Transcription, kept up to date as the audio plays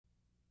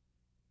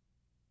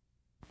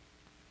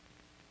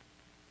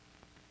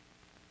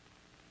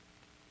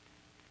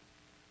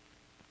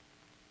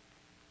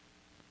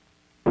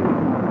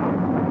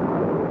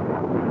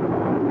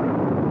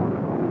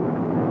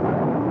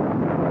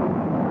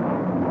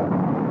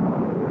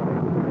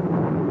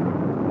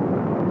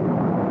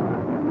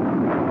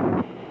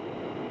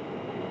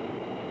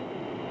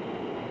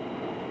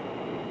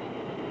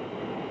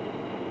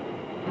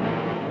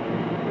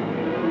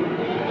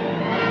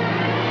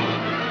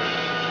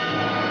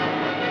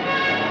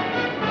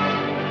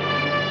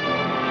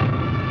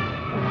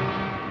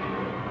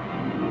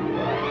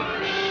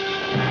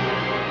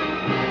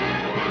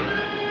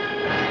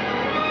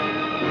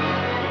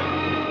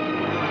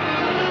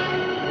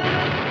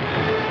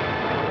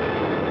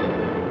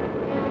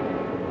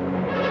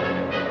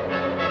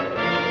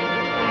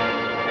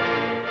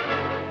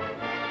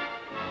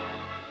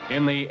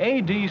In the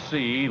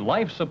ADC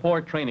Life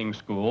Support Training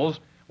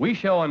Schools, we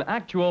show an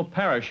actual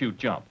parachute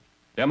jump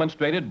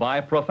demonstrated by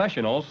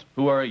professionals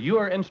who are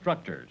your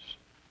instructors.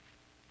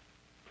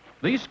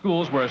 These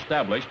schools were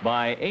established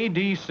by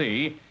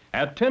ADC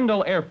at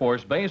Tyndall Air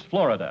Force Base,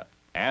 Florida,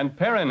 and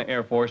Perrin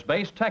Air Force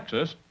Base,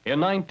 Texas, in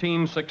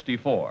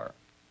 1964.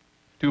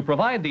 To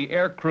provide the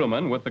air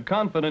crewmen with the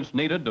confidence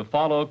needed to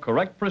follow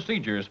correct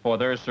procedures for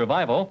their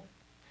survival,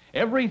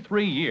 every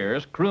 3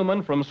 years,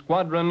 crewmen from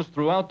squadrons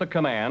throughout the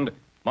command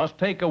must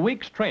take a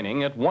week's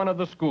training at one of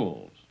the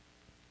schools.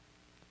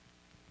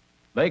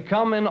 They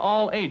come in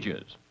all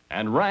ages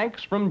and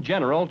ranks from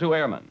general to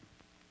airman.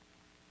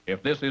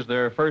 If this is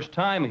their first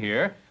time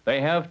here, they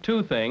have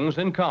two things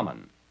in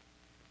common.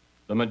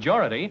 The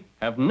majority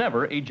have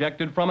never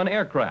ejected from an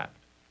aircraft,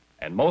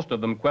 and most of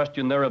them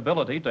question their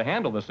ability to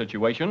handle the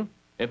situation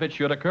if it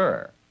should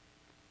occur.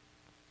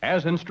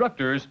 As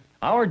instructors,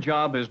 our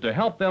job is to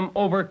help them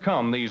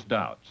overcome these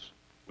doubts.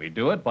 We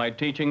do it by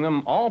teaching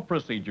them all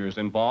procedures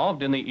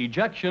involved in the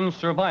ejection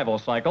survival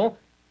cycle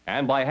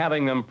and by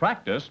having them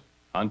practice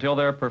until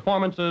their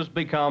performances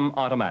become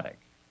automatic.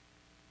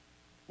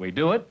 We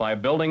do it by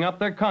building up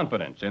their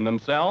confidence in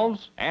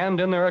themselves and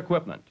in their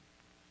equipment.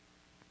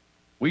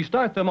 We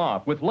start them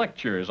off with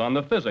lectures on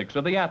the physics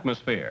of the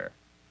atmosphere,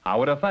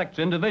 how it affects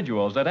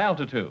individuals at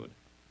altitude,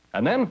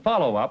 and then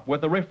follow up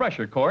with a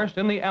refresher course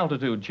in the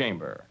altitude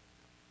chamber.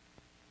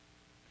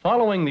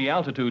 Following the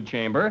altitude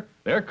chamber,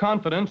 their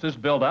confidence is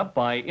built up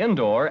by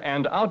indoor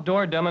and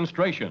outdoor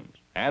demonstrations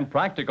and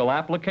practical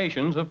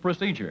applications of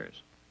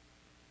procedures.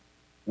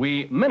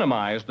 We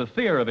minimize the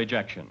fear of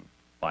ejection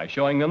by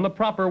showing them the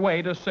proper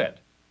way to sit,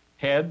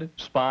 head,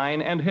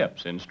 spine, and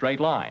hips in straight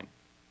line,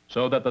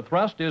 so that the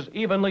thrust is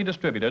evenly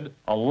distributed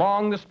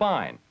along the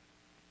spine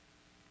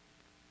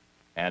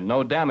and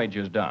no damage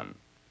is done.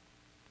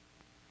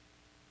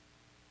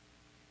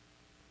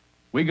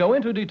 We go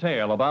into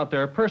detail about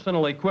their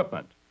personal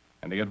equipment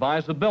and the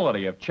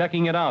advisability of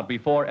checking it out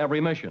before every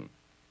mission,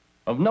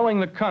 of knowing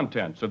the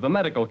contents of the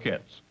medical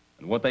kits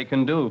and what they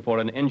can do for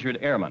an injured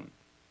airman,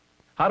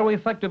 how to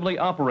effectively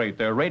operate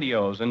their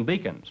radios and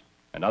beacons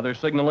and other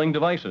signaling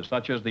devices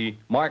such as the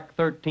Mark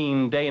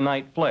 13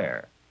 day-night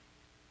flare,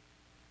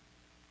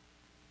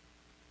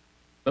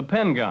 the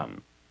pen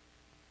gun,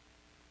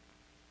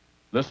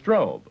 the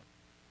strobe.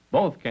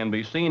 Both can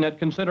be seen at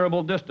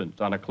considerable distance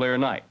on a clear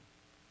night.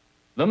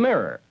 The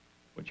mirror,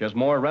 which has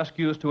more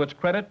rescues to its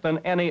credit than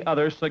any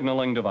other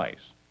signaling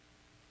device.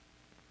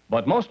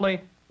 But mostly,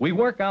 we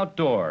work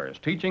outdoors,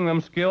 teaching them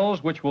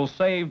skills which will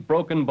save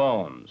broken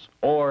bones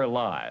or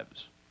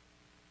lives.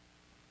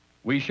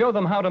 We show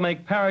them how to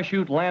make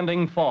parachute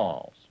landing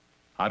falls,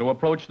 how to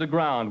approach the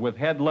ground with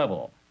head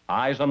level,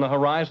 eyes on the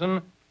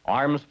horizon,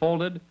 arms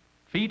folded,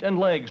 feet and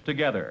legs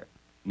together,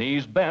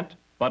 knees bent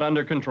but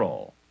under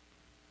control.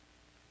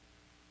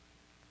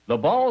 The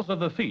balls of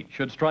the feet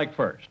should strike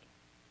first.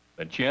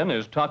 The chin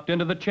is tucked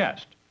into the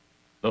chest.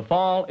 The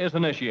fall is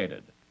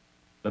initiated,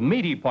 the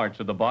meaty parts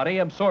of the body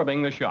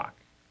absorbing the shock.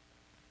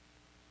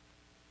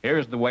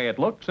 Here's the way it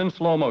looks in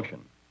slow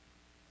motion.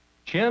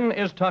 Chin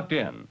is tucked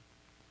in.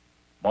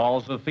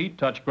 Balls of feet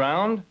touch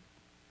ground.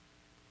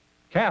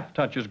 Calf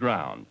touches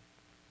ground.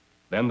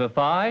 Then the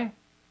thigh,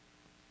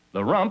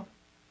 the rump,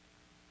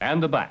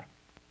 and the back.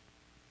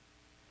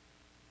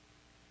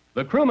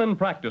 The crewmen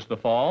practice the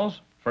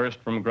falls, first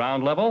from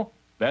ground level,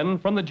 then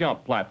from the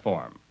jump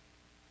platform.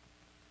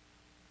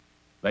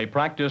 They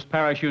practice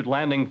parachute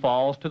landing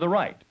falls to the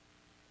right,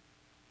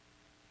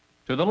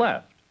 to the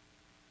left,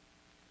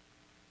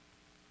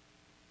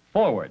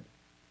 forward,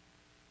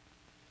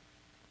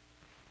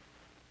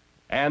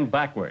 and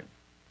backward.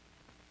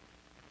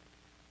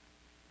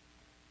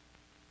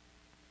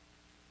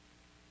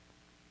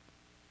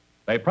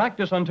 They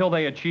practice until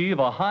they achieve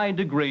a high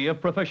degree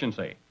of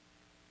proficiency.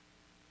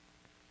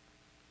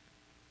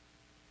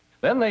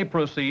 Then they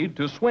proceed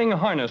to swing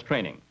harness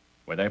training,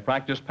 where they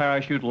practice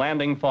parachute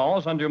landing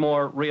falls under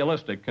more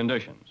realistic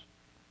conditions.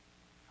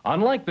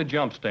 Unlike the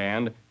jump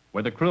stand,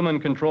 where the crewman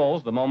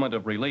controls the moment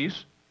of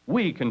release,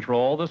 we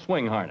control the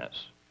swing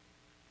harness.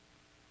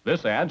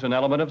 This adds an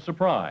element of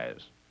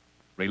surprise.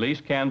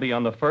 Release can be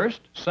on the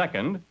first,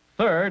 second,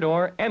 third,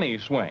 or any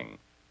swing.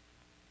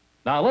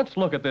 Now let's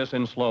look at this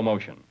in slow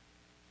motion.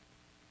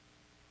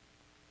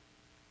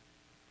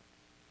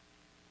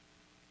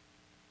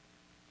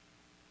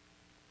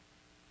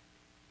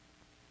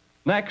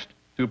 Next,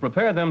 to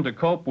prepare them to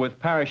cope with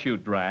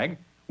parachute drag,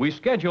 we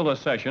schedule a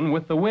session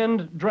with the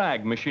wind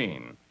drag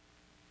machine.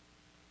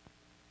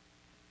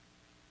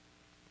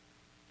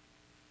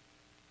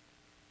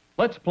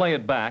 Let's play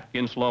it back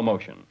in slow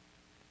motion.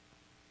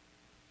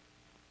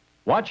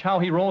 Watch how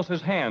he rolls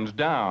his hands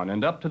down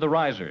and up to the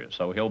risers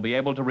so he'll be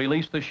able to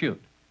release the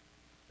chute.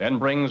 Then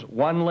brings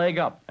one leg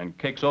up and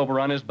kicks over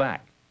on his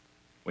back,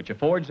 which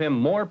affords him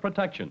more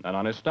protection than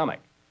on his stomach.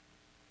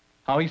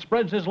 How he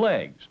spreads his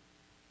legs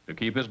to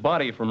keep his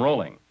body from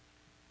rolling,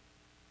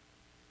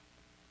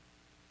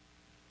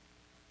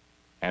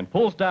 and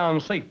pulls down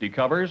safety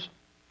covers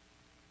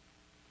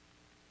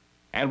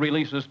and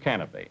releases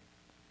canopy.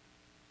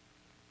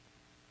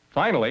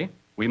 Finally,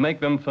 we make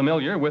them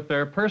familiar with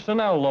their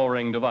personnel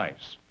lowering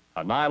device,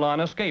 a nylon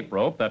escape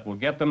rope that will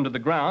get them to the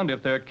ground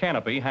if their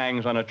canopy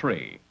hangs on a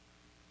tree.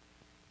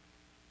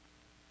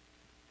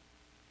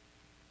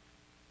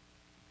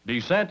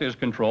 Descent is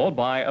controlled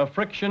by a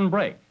friction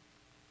brake,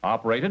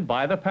 operated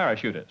by the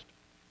parachutist.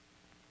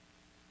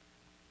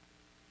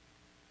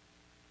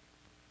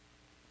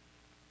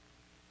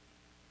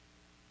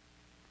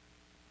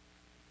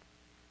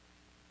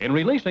 In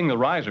releasing the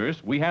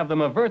risers, we have them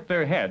avert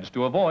their heads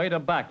to avoid a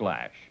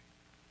backlash.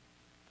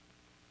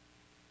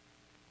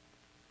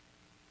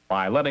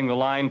 By letting the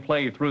line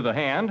play through the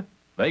hand,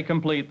 they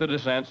complete the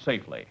descent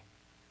safely.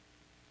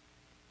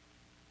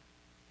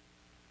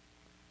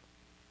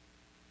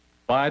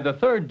 By the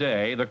third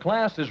day, the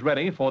class is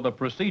ready for the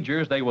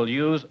procedures they will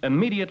use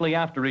immediately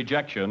after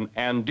ejection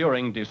and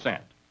during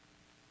descent.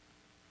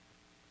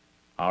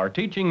 Our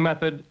teaching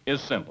method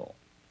is simple.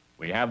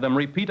 We have them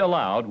repeat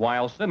aloud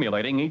while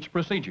simulating each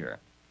procedure.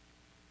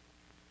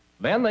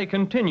 Then they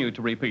continue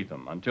to repeat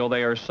them until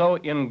they are so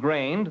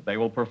ingrained they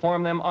will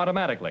perform them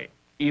automatically,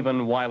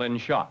 even while in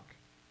shock.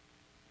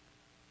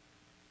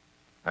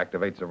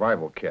 Activate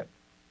survival kit.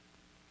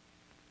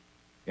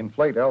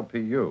 Inflate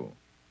LPU.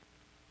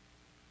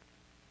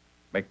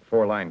 Make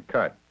 4-line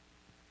cut.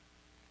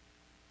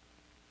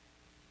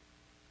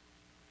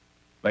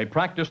 They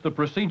practice the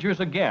procedures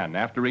again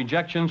after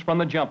ejections from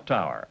the jump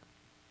tower.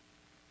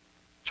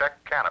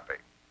 Check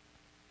canopy.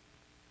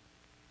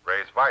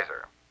 Raise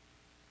visor.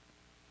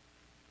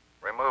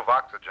 Remove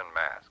oxygen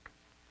mask.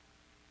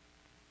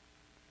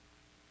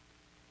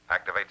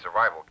 Activate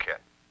survival kit.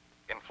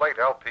 Inflate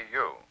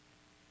LPU.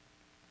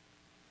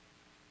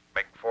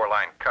 Make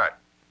 4-line cut.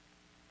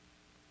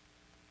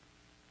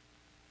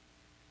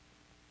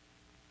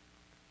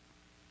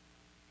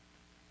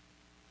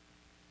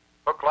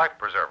 Hook life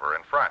preserver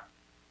in front.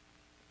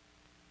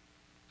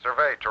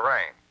 Survey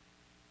terrain.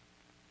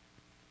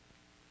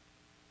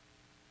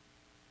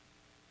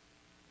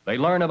 They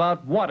learn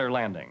about water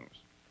landings.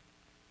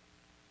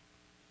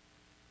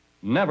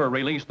 Never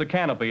release the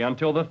canopy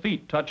until the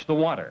feet touch the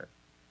water.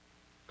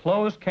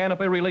 Close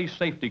canopy release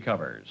safety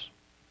covers.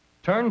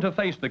 Turn to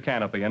face the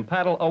canopy and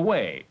paddle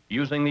away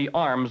using the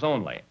arms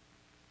only.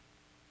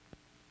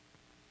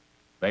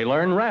 They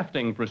learn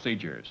rafting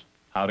procedures,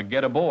 how to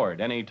get aboard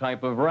any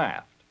type of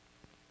raft.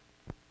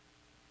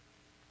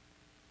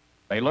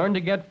 They learn to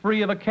get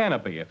free of a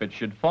canopy if it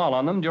should fall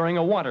on them during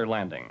a water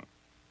landing.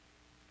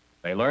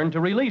 They learn to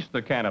release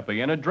the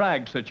canopy in a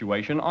drag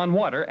situation on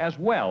water as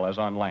well as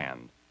on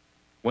land.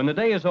 When the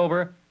day is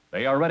over,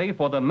 they are ready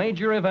for the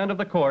major event of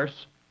the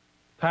course,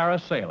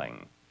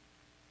 parasailing.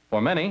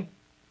 For many,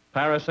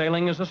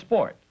 parasailing is a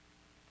sport.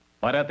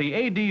 But at the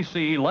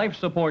ADC Life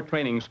Support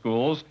Training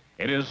Schools,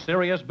 it is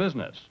serious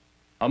business,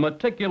 a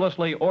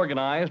meticulously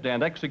organized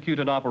and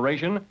executed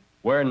operation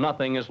where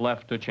nothing is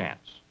left to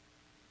chance.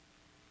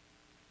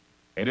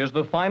 It is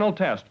the final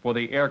test for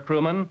the air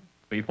crewman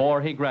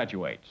before he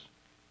graduates.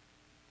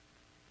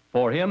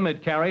 For him,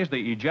 it carries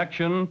the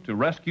ejection to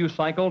rescue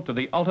cycle to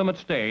the ultimate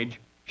stage,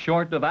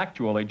 short of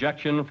actual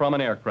ejection from an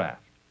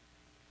aircraft.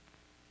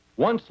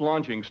 Once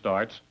launching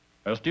starts,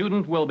 a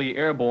student will be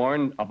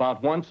airborne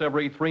about once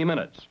every 3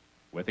 minutes,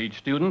 with each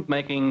student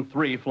making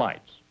 3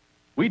 flights.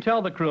 We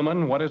tell the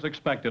crewman what is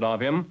expected of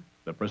him,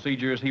 the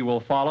procedures he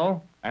will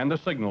follow, and the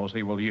signals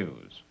he will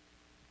use.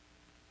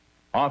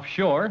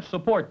 Offshore,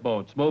 support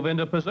boats move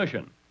into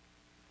position.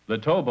 The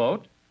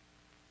towboat,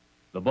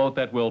 the boat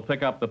that will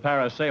pick up the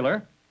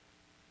parasailer,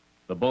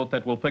 the boat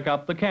that will pick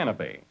up the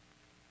canopy.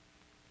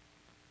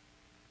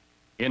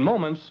 In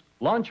moments,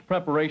 launch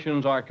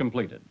preparations are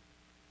completed.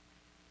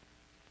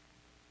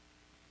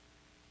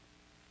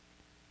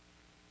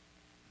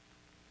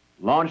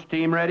 Launch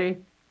team ready?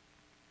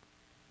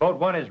 Boat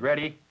 1 is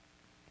ready.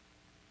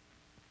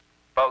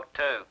 Boat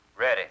 2,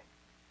 ready.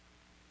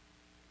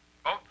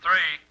 Boat 3,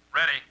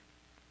 ready.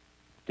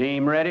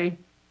 Team ready?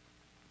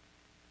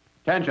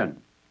 Tension.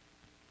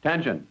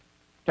 Tension.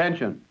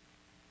 Tension.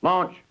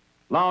 Launch.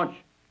 Launch.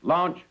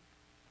 Launch.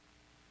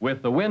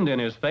 With the wind in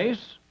his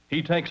face,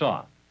 he takes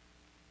off.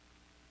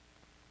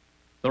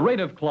 The rate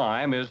of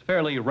climb is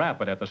fairly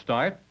rapid at the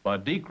start,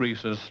 but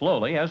decreases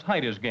slowly as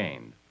height is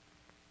gained.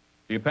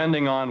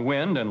 Depending on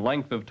wind and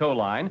length of tow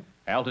line,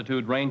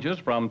 altitude ranges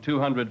from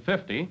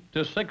 250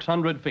 to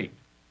 600 feet.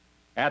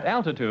 At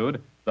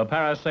altitude, the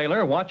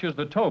parasailer watches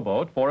the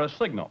towboat for a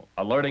signal,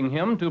 alerting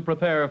him to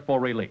prepare for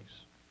release.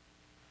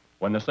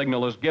 When the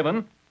signal is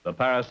given, the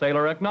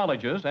parasailer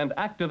acknowledges and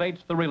activates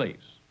the release.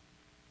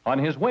 On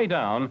his way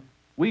down,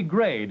 we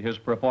grade his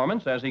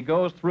performance as he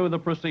goes through the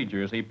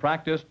procedures he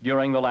practiced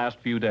during the last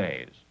few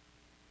days.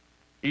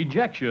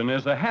 Ejection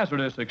is a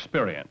hazardous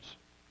experience.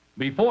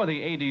 Before the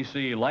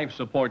ADC Life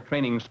Support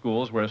Training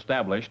Schools were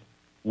established,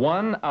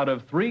 1 out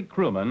of 3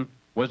 crewmen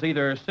was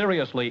either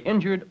seriously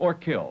injured or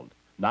killed.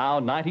 Now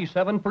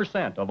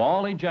 97% of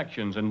all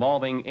ejections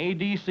involving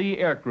ADC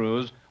air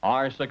crews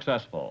are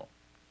successful.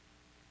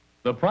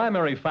 The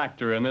primary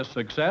factor in this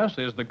success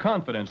is the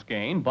confidence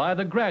gained by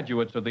the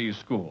graduates of these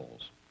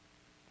schools.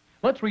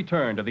 Let's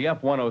return to the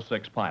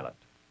F-106 pilot.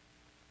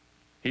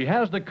 He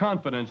has the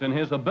confidence in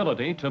his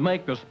ability to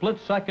make the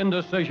split-second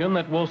decision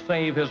that will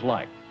save his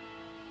life.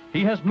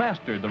 He has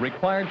mastered the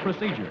required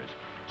procedures,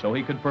 so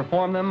he could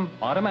perform them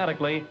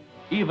automatically,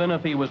 even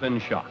if he was in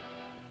shock.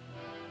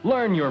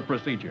 Learn your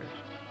procedures,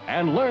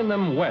 and learn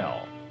them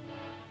well.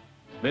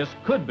 This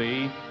could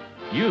be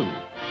you.